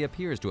 though he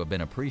appears to have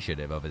been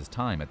appreciative of his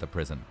time at the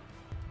prison.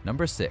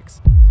 Number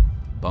 6.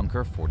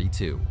 Bunker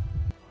 42.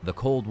 The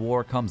Cold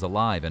War comes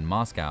alive in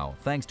Moscow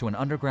thanks to an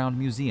underground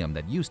museum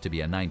that used to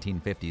be a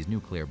 1950s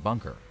nuclear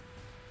bunker.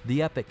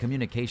 The Epic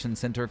Communication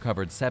Center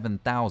covered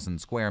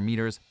 7,000 square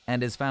meters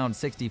and is found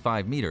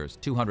 65 meters,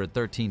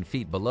 213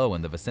 feet below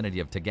in the vicinity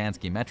of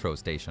Tagansky Metro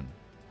Station.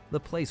 The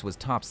place was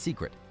top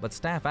secret, but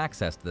staff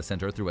accessed the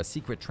center through a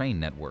secret train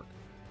network.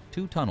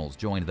 2 tunnels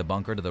joined the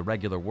bunker to the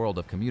regular world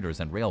of commuters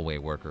and railway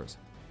workers.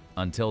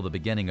 Until the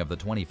beginning of the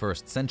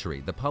 21st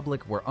century, the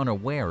public were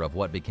unaware of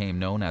what became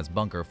known as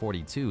Bunker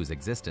 42's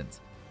existence.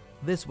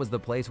 This was the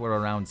place where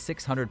around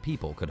 600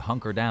 people could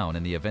hunker down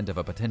in the event of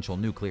a potential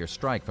nuclear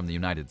strike from the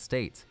United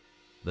States.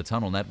 The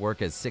tunnel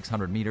network is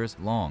 600 meters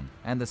long,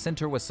 and the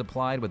center was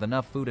supplied with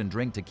enough food and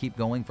drink to keep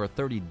going for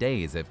 30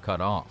 days if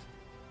cut off.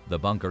 The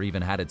bunker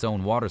even had its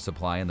own water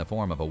supply in the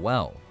form of a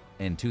well.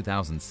 In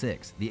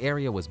 2006, the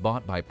area was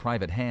bought by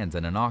private hands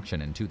in an auction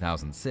in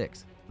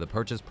 2006. The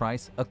purchase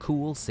price, a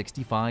cool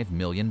 $65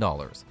 million.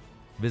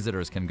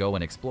 Visitors can go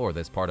and explore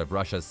this part of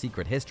Russia's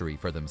secret history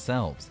for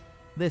themselves.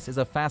 This is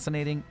a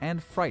fascinating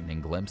and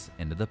frightening glimpse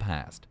into the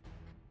past.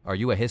 Are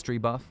you a history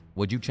buff?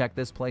 Would you check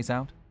this place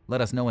out? Let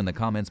us know in the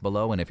comments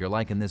below, and if you're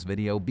liking this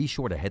video, be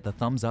sure to hit the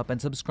thumbs up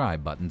and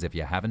subscribe buttons if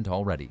you haven't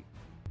already.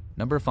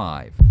 Number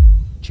 5.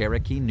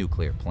 Cherokee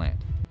Nuclear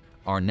Plant.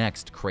 Our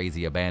next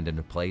crazy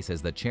abandoned place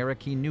is the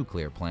Cherokee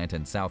Nuclear Plant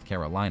in South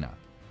Carolina.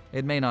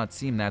 It may not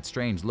seem that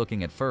strange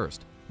looking at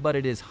first, but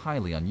it is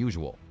highly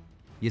unusual.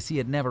 You see,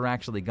 it never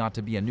actually got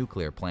to be a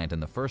nuclear plant in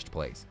the first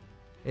place.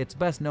 It's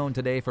best known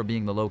today for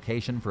being the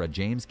location for a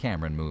James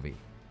Cameron movie.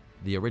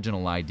 The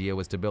original idea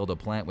was to build a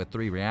plant with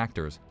 3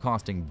 reactors,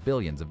 costing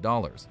billions of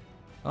dollars.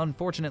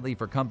 Unfortunately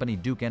for company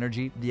Duke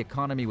Energy, the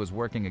economy was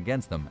working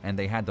against them, and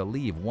they had to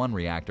leave one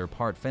reactor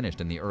part finished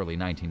in the early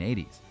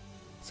 1980s.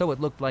 So it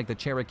looked like the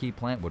Cherokee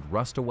plant would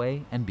rust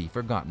away and be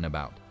forgotten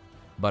about.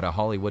 But a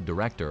Hollywood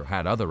director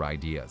had other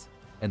ideas.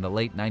 In the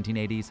late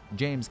 1980s,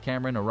 James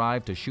Cameron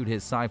arrived to shoot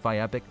his sci-fi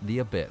epic, The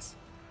Abyss.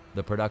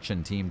 The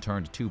production team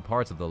turned 2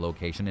 parts of the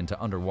location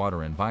into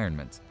underwater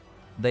environments.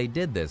 They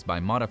did this by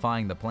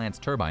modifying the plant's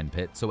turbine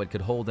pit so it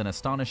could hold an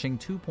astonishing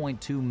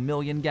 2.2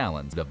 million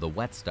gallons of the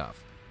wet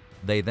stuff.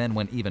 They then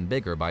went even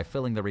bigger by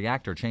filling the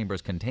reactor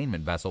chamber's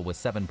containment vessel with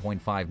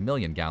 7.5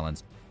 million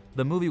gallons.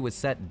 The movie was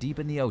set deep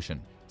in the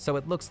ocean, so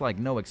it looks like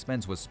no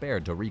expense was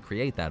spared to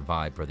recreate that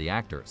vibe for the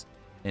actors.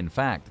 In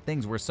fact,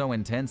 things were so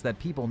intense that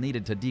people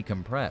needed to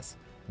decompress.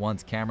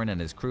 Once Cameron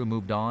and his crew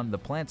moved on, the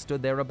plant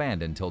stood there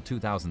abandoned until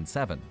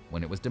 2007,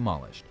 when it was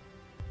demolished.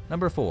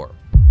 Number 4.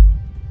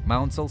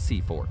 Mounsell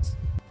Sea Forts.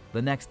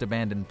 The next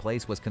abandoned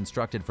place was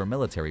constructed for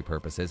military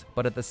purposes,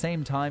 but at the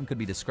same time could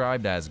be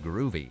described as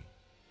groovy.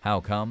 How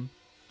come?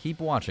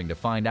 Keep watching to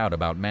find out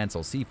about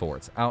Mounsell Sea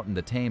Forts out in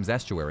the Thames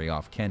estuary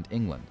off Kent,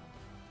 England.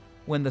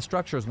 When the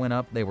structures went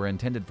up, they were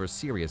intended for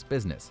serious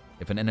business.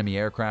 If an enemy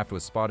aircraft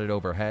was spotted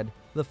overhead,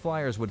 the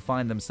flyers would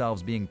find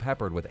themselves being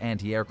peppered with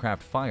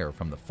anti-aircraft fire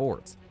from the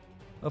forts.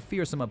 A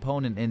fearsome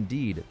opponent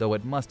indeed, though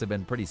it must have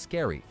been pretty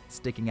scary,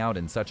 sticking out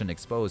in such an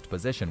exposed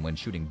position when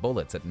shooting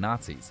bullets at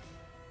Nazis.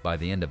 By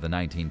the end of the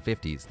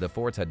 1950s, the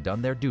forts had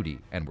done their duty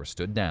and were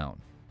stood down.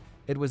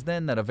 It was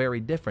then that a very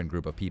different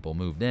group of people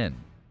moved in.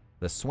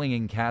 The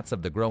swinging cats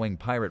of the growing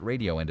pirate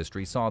radio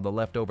industry saw the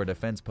leftover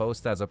defense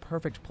posts as a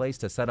perfect place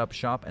to set up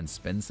shop and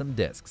spin some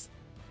discs.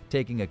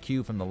 Taking a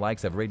cue from the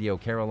likes of Radio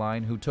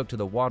Caroline, who took to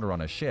the water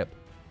on a ship,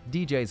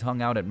 DJs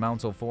hung out at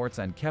Mounsell Forts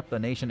and kept the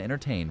nation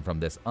entertained from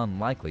this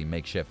unlikely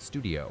makeshift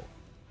studio.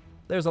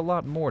 There's a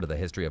lot more to the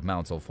history of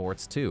Mounsell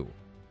Forts, too.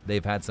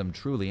 They've had some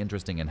truly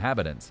interesting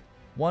inhabitants.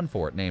 One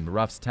fort named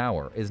Ruff's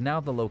Tower is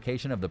now the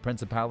location of the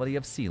Principality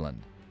of Sealand.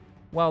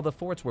 While the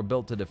forts were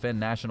built to defend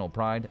national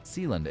pride,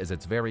 Sealand is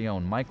its very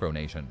own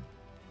micronation.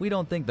 We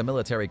don't think the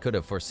military could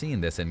have foreseen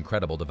this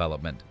incredible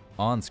development.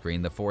 On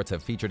screen, the forts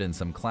have featured in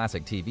some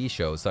classic TV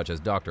shows such as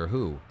Doctor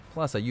Who,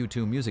 plus a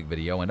U2 music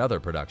video and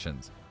other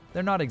productions.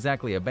 They're not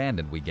exactly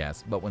abandoned, we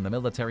guess, but when the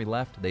military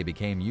left, they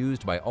became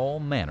used by all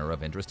manner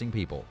of interesting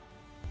people.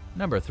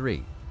 Number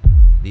 3.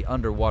 The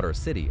underwater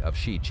city of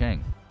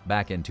Xicheng.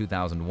 Back in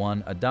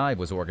 2001, a dive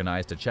was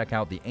organized to check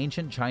out the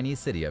ancient Chinese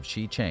city of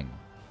Xicheng.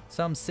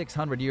 Some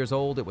 600 years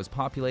old, it was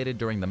populated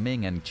during the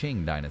Ming and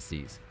Qing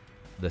dynasties.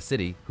 The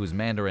city, whose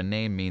Mandarin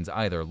name means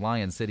either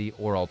Lion City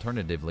or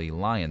alternatively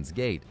Lion's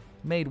Gate,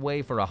 made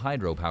way for a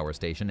hydropower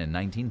station in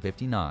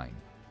 1959.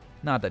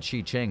 Not that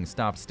Xicheng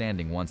stopped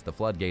standing once the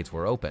floodgates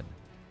were open.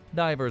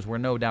 Divers were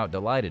no doubt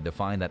delighted to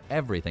find that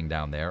everything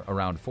down there,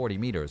 around 40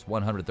 meters,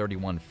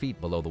 131 feet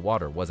below the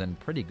water, was in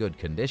pretty good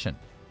condition.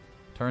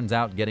 Turns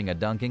out getting a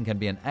dunking can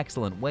be an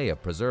excellent way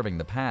of preserving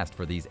the past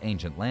for these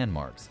ancient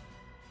landmarks.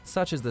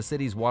 Such is the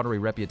city's watery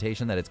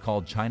reputation that it's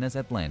called China's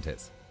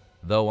Atlantis.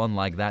 Though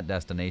unlike that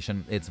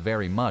destination, it's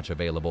very much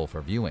available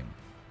for viewing.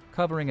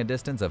 Covering a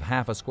distance of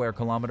half a square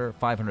kilometer,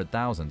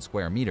 500,000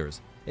 square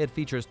meters, it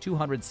features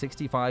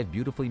 265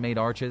 beautifully made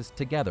arches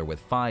together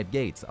with 5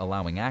 gates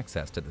allowing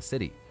access to the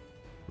city.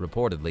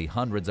 Reportedly,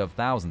 hundreds of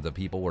thousands of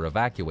people were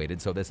evacuated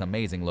so this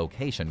amazing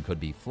location could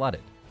be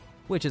flooded.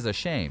 Which is a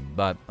shame,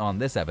 but on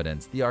this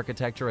evidence, the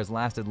architecture has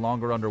lasted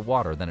longer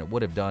underwater than it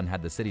would have done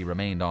had the city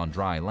remained on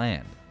dry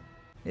land.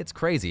 It's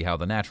crazy how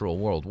the natural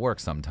world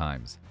works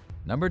sometimes.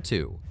 Number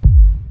 2.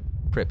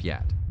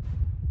 Pripyat.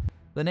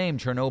 The name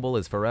Chernobyl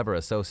is forever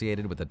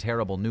associated with the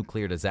terrible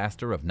nuclear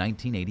disaster of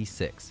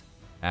 1986.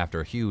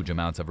 After huge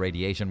amounts of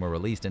radiation were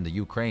released into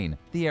Ukraine,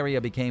 the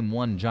area became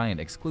one giant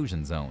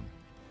exclusion zone.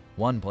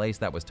 One place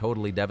that was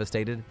totally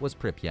devastated was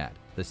Pripyat,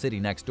 the city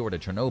next door to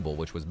Chernobyl,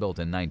 which was built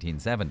in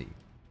 1970.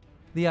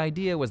 The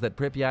idea was that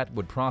Pripyat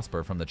would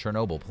prosper from the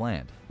Chernobyl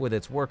plant, with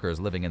its workers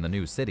living in the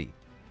new city.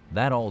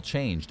 That all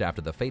changed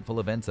after the fateful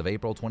events of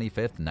April 25,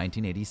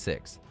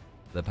 1986.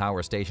 The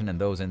power station and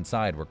those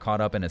inside were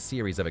caught up in a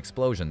series of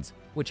explosions,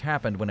 which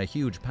happened when a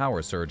huge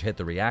power surge hit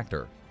the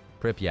reactor.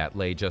 Pripyat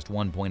lay just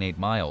 1.8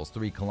 miles,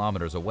 3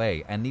 kilometers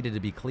away, and needed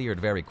to be cleared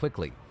very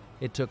quickly.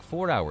 It took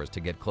 4 hours to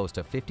get close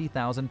to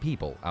 50,000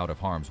 people out of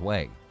harm's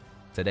way.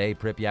 Today,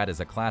 Pripyat is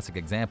a classic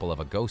example of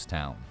a ghost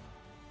town.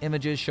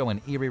 Images show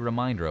an eerie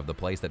reminder of the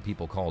place that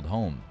people called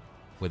home.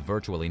 With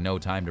virtually no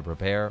time to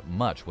prepare,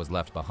 much was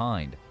left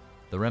behind.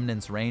 The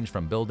remnants range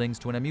from buildings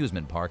to an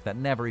amusement park that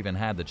never even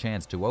had the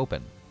chance to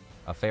open.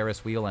 A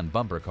Ferris wheel and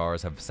bumper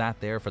cars have sat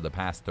there for the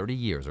past 30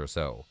 years or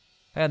so,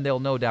 and they'll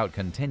no doubt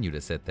continue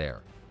to sit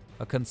there.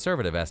 A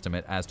conservative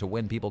estimate as to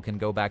when people can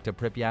go back to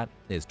Pripyat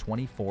is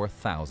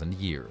 24,000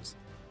 years.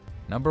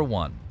 Number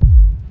 1.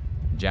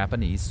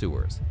 Japanese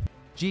sewers.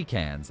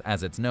 Jikans,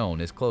 as it's known,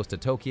 is close to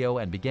Tokyo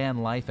and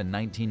began life in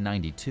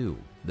 1992.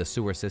 The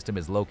sewer system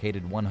is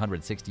located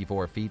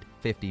 164 feet,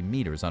 50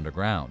 meters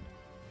underground.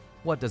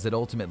 What does it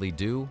ultimately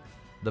do?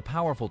 The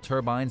powerful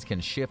turbines can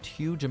shift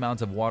huge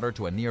amounts of water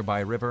to a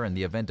nearby river in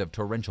the event of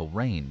torrential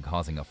rain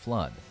causing a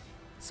flood.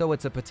 So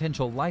it's a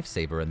potential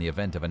lifesaver in the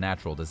event of a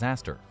natural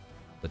disaster.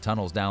 The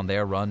tunnels down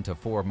there run to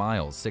 4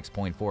 miles,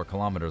 6.4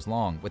 kilometers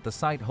long, with the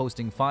site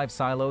hosting 5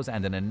 silos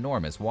and an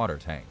enormous water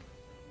tank.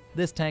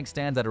 This tank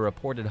stands at a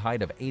reported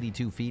height of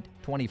 82 feet,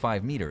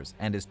 25 meters,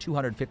 and is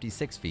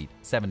 256 feet,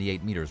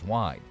 78 meters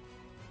wide.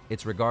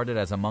 It's regarded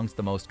as amongst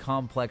the most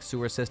complex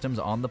sewer systems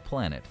on the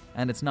planet,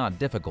 and it's not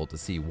difficult to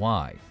see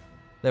why.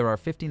 There are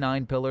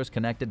 59 pillars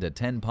connected to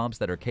 10 pumps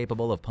that are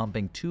capable of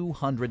pumping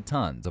 200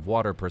 tons of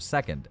water per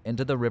second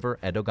into the river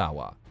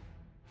Edogawa.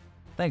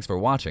 Thanks for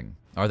watching.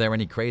 Are there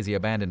any crazy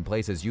abandoned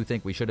places you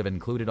think we should have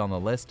included on the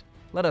list?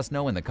 Let us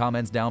know in the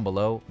comments down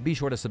below. Be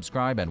sure to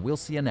subscribe, and we'll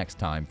see you next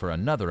time for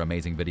another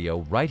amazing video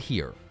right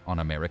here on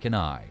American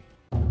Eye.